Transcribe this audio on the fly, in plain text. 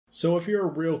So if you're a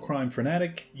real crime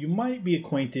fanatic, you might be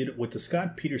acquainted with the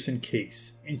Scott Peterson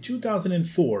case. In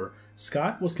 2004,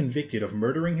 Scott was convicted of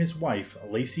murdering his wife,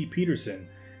 Laci Peterson,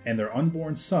 and their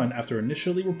unborn son after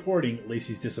initially reporting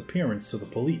Laci's disappearance to the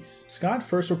police. Scott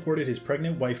first reported his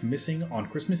pregnant wife missing on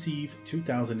Christmas Eve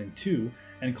 2002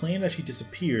 and claimed that she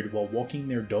disappeared while walking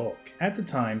their dog. At the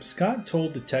time, Scott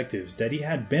told detectives that he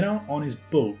had been out on his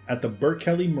boat at the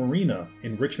Kelly Marina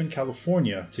in Richmond,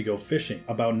 California to go fishing,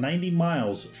 about 90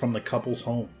 miles from the couple's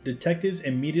home. Detectives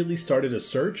immediately started a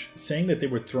search, saying that they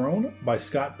were thrown by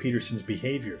Scott Peterson's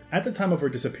behavior. At the time of her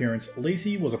disappearance,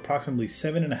 Laci was approximately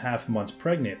 7.5 months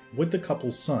pregnant with the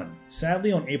couple's son.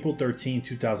 Sadly, on April 13,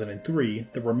 2003,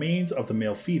 the remains of the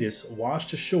male fetus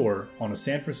washed ashore on a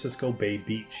San Francisco Bay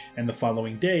beach, and the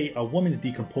following day, a woman's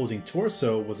decomposing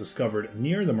torso was discovered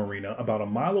near the marina about a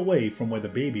mile away from where the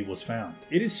baby was found.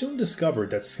 It is soon discovered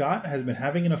that Scott has been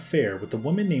having an affair with a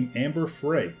woman named Amber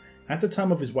Frey at the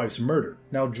time of his wife's murder.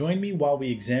 Now join me while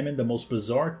we examine the most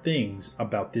bizarre things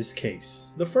about this case.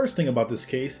 The first thing about this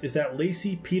case is that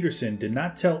Laci Peterson did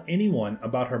not tell anyone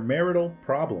about her marital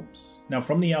problems. Now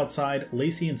from the outside,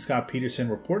 Laci and Scott Peterson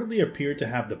reportedly appeared to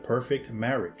have the perfect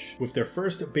marriage, with their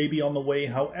first baby on the way.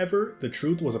 However, the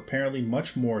truth was apparently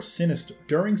much more sinister.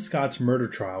 During Scott's murder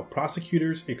trial,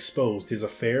 prosecutors exposed his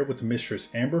affair with mistress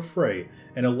Amber Frey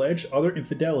and alleged other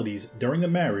infidelities during the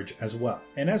marriage as well.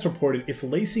 And as reported, if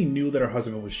Laci knew that her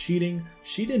husband was cheating,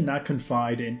 she did not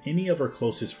confide in any of her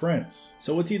closest friends.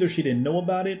 So it's either she didn't know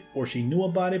about it or she knew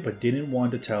about it but didn't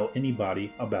want to tell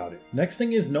anybody about it. Next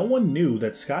thing is, no one knew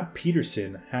that Scott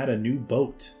Peterson had a new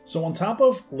boat. So on top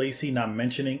of Laci not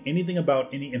mentioning anything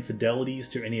about any infidelities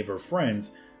to any of her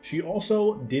friends, she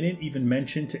also didn't even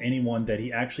mention to anyone that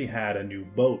he actually had a new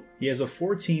boat. He has a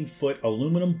 14-foot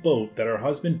aluminum boat that her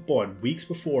husband bought weeks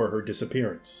before her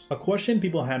disappearance. A question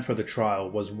people had for the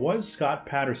trial was Scott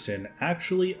Peterson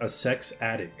actually a sex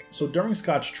addict? So during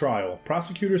Scott's trial,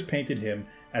 prosecutors painted him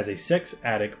as a sex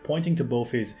addict, pointing to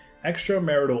both his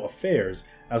extramarital affairs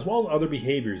as well as other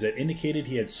behaviors that indicated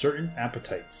he had certain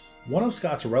appetites. One of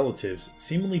Scott's relatives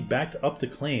seemingly backed up the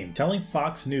claim, telling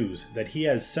Fox News that he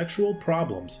has sexual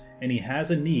problems and he has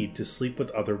a need to sleep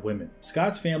with other women.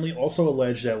 Scott's family also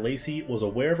alleged that Laci was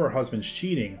aware of her husband's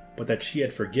cheating, but that she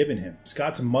had forgiven him.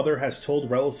 Scott's mother has told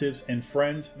relatives and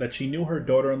friends that she knew her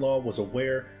daughter-in-law was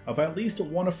aware of at least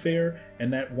one affair,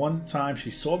 and that one time she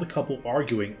saw the couple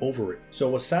arguing over it.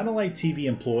 So a satellite TV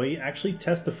employee actually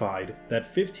testified that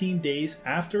 15 days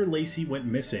after Laci went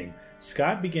missing,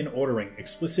 Scott began ordering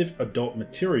explicit adult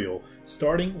material,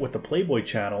 starting with the Playboy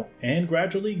channel and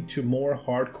gradually to more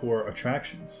hardcore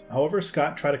attractions. However,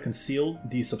 Scott tried to conceal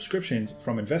these subscriptions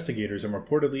from investigators and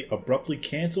reportedly abruptly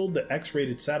canceled the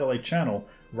X-rated satellite channel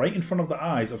right in front of the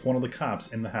eyes of one of the cops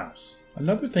in the house.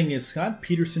 Another thing is, Scott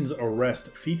Peterson's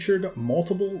arrest featured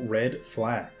multiple red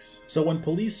flags. So when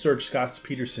police searched Scott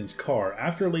Peterson's car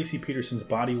after Laci Peterson's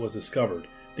body was discovered,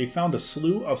 they found a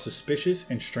slew of suspicious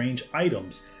and strange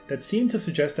items that seemed to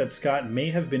suggest that Scott may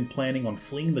have been planning on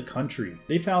fleeing the country.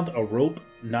 They found a rope,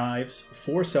 knives,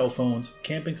 4 cell phones,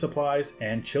 camping supplies,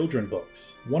 and children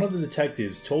books. One of the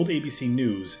detectives told ABC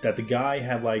News that the guy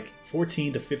had like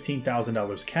 $14,000 to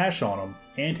 $15,000 cash on him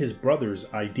and his brother's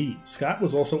ID. Scott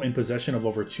was also in possession of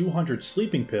over 200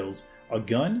 sleeping pills, a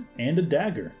gun, and a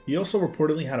dagger. He also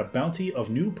reportedly had a bounty of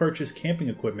new purchased camping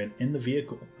equipment in the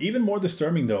vehicle. Even more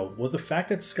disturbing though was the fact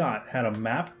that Scott had a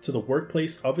map to the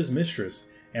workplace of his mistress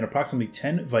and approximately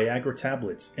 10 Viagra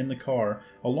tablets in the car,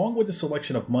 along with a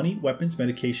selection of money, weapons,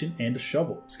 medication, and a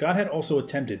shovel. Scott had also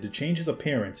attempted to change his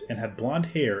appearance and had blonde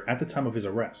hair at the time of his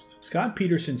arrest. Scott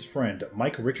Peterson's friend,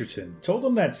 Mike Richardson, told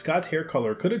him that Scott's hair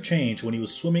color could have changed when he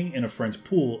was swimming in a friend's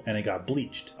pool and it got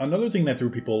bleached. Another thing that threw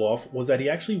people off was that he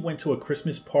actually went to a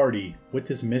Christmas party with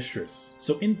his mistress.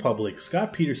 So in public,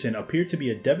 Scott Peterson appeared to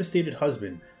be a devastated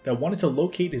husband that wanted to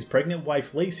locate his pregnant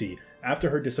wife Laci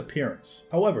after her disappearance.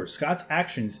 However, Scott's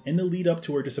actions in the lead up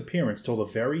to her disappearance told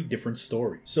a very different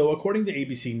story. So according to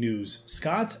ABC News,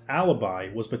 Scott's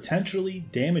alibi was potentially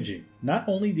damaging. Not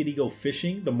only did he go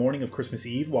fishing the morning of Christmas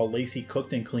Eve while Laci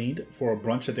cooked and cleaned for a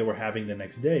brunch that they were having the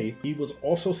next day, he was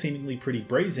also seemingly pretty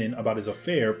brazen about his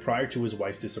affair prior to his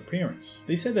wife's disappearance.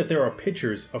 They said that there are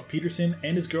pictures of Peterson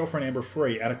and his girlfriend Amber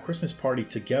Frey at a Christmas party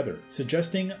together,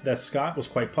 suggesting that Scott was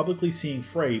quite publicly seeing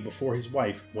Frey before his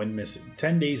wife went missing.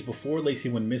 10 days before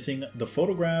Laci went missing, the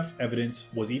photograph evidence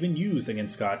was even used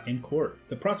against Scott in court.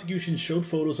 The prosecution showed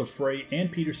photos of Frey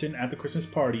and Peterson at the Christmas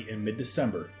party in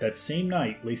mid-December. That same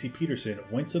night, Laci Peterson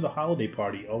went to the holiday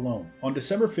party alone. On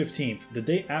December 15th, the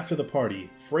day after the party,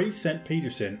 Frey sent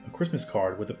Peterson a Christmas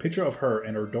card with a picture of her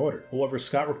and her daughter. However,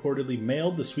 Scott reportedly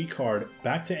mailed the sweet card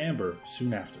back to Amber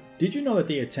soon after. Did you know that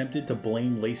they attempted to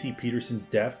blame Laci Peterson's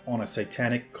death on a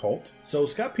satanic cult? So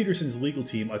Scott Peterson's legal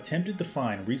team attempted to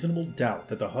find reasonable doubt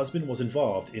that the husband was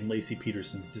involved in Laci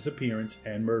Peterson's disappearance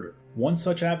and murder. One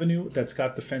such avenue that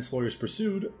Scott's defense lawyers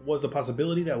pursued was the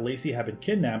possibility that Laci had been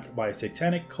kidnapped by a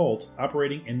satanic cult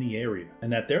operating in the area,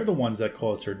 and that they're the ones that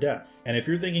caused her death. And if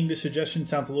you're thinking this suggestion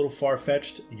sounds a little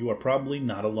far-fetched, you are probably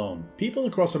not alone. People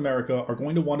across America are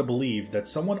going to want to believe that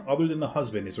someone other than the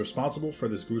husband is responsible for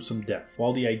this gruesome death.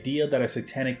 While the idea that a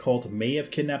satanic cult may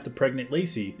have kidnapped the pregnant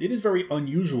Laci, it is very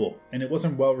unusual, and it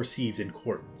wasn't well received in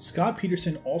court. Scott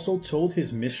Peterson also told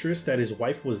his mistress that his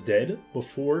wife was dead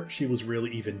before she was really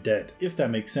even dead, if that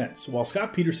makes sense. While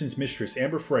Scott Peterson's mistress,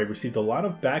 Amber Frey, received a lot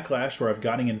of backlash for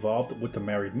getting involved with the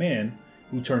married man,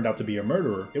 who turned out to be a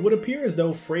murderer, it would appear as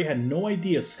though Frey had no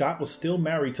idea Scott was still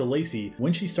married to Laci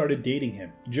when she started dating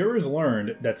him. Jurors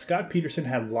learned that Scott Peterson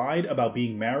had lied about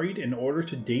being married in order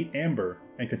to date Amber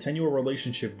and continue a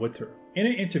relationship with her. In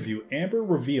an interview, Amber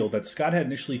revealed that Scott had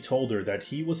initially told her that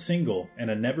he was single and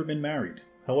had never been married.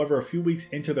 However, a few weeks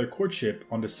into their courtship,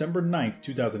 on December 9th,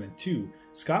 2002,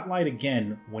 Scott lied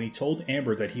again when he told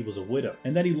Amber that he was a widow,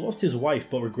 and that he lost his wife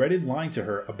but regretted lying to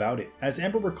her about it. As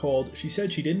Amber recalled, she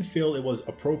said she didn't feel it was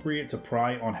appropriate to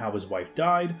pry on how his wife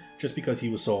died, just because he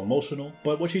was so emotional,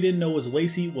 but what she didn't know was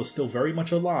Laci was still very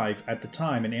much alive at the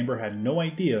time, and Amber had no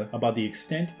idea about the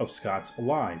extent of Scott's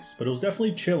lies. But it was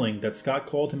definitely chilling that Scott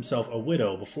called himself a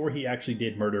widow before he actually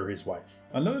did murder his wife.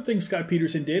 Another thing Scott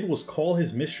Peterson did was call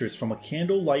his mistress from a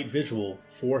candlelight vigil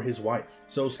for his wife.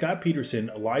 So Scott Peterson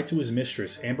lied to his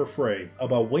mistress, Amber Frey,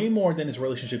 about way more than his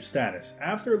relationship status.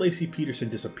 After Laci Peterson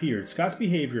disappeared, Scott's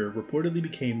behavior reportedly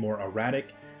became more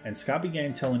erratic, and Scott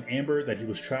began telling Amber that he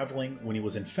was traveling when he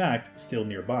was in fact still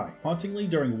nearby. Hauntingly,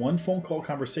 during one phone call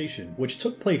conversation, which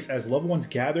took place as loved ones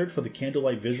gathered for the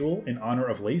candlelight vigil in honor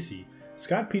of Laci,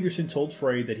 Scott Peterson told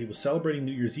Frey that he was celebrating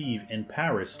New Year's Eve in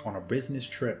Paris on a business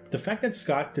trip. The fact that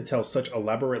Scott could tell such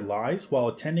elaborate lies while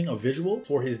attending a visual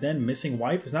for his then missing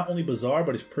wife is not only bizarre,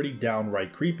 but is pretty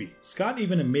downright creepy. Scott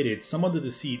even admitted some of the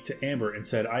deceit to Amber and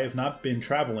said, "I have not been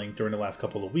traveling during the last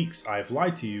couple of weeks. I have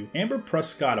lied to you." Amber pressed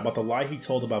Scott about the lie he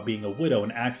told about being a widow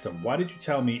and asked him, "Why did you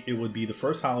tell me it would be the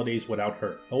first holidays without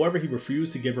her?" However, he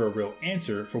refused to give her a real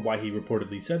answer for why he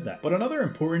reportedly said that. But another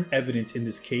important evidence in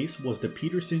this case was the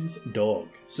Peterson's dog.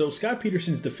 So Scott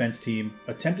Peterson's defense team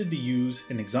attempted to use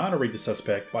and exonerate the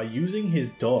suspect by using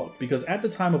his dog, because at the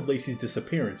time of Laci's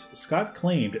disappearance, Scott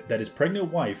claimed that his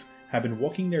pregnant wife had been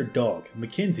walking their dog,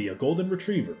 Mackenzie, a golden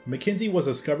retriever. Mackenzie was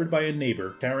discovered by a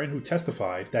neighbor, Karen, who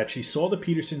testified that she saw the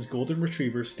Petersons' golden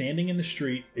retriever standing in the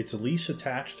street, its leash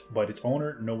attached, but its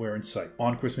owner nowhere in sight.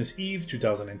 On Christmas Eve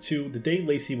 2002, the day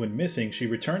Laci went missing, she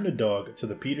returned the dog to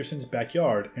the Petersons'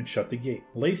 backyard and shut the gate.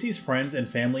 Laci's friends and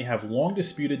family have long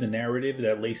disputed the narrative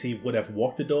that Laci would have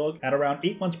walked the dog. At around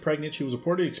 8 months pregnant, she was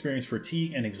reported to experience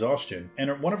fatigue and exhaustion,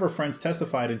 and one of her friends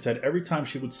testified and said every time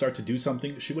she would start to do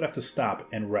something, she would have to stop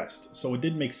and rest. So it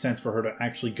did make sense for her to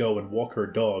actually go and walk her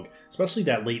dog, especially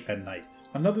that late at night.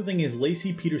 Another thing is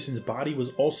Laci Peterson's body was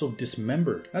also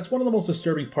dismembered. That's one of the most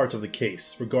disturbing parts of the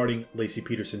case regarding Laci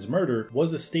Peterson's murder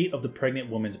was the state of the pregnant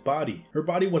woman's body. Her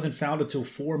body wasn't found until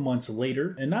 4 months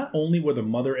later, and not only were the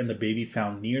mother and the baby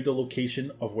found near the location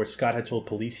of where Scott had told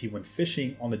police he went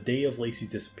fishing on the day of Laci's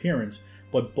disappearance,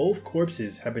 but both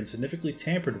corpses have been significantly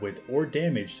tampered with or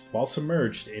damaged while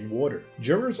submerged in water.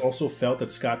 Jurors also felt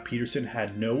that Scott Peterson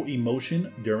had no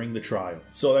emotion during the trial.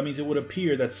 So that means it would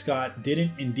appear that Scott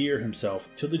didn't endear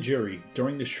himself to the jury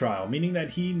during this trial, meaning that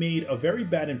he made a very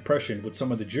bad impression with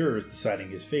some of the jurors deciding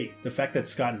his fate. The fact that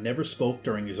Scott never spoke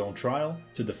during his own trial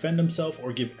to defend himself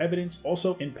or give evidence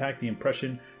also impact the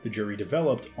impression the jury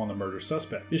developed on the murder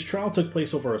suspect. This trial took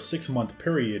place over a 6-month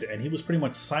period, and he was pretty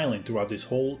much silent throughout this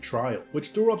whole trial, which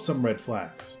threw up some red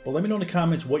flags. But let me know in the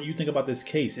comments what you think about this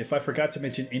case. If I forgot to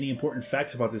mention any important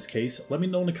facts about this case, let me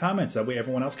know in the comments. That way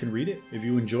everyone else can read it. If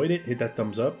you enjoyed it, hit that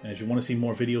thumbs up. And if you want to see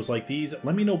more videos like these,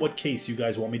 let me know what case you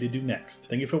guys want me to do next.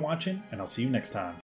 Thank you for watching, and I'll see you next time.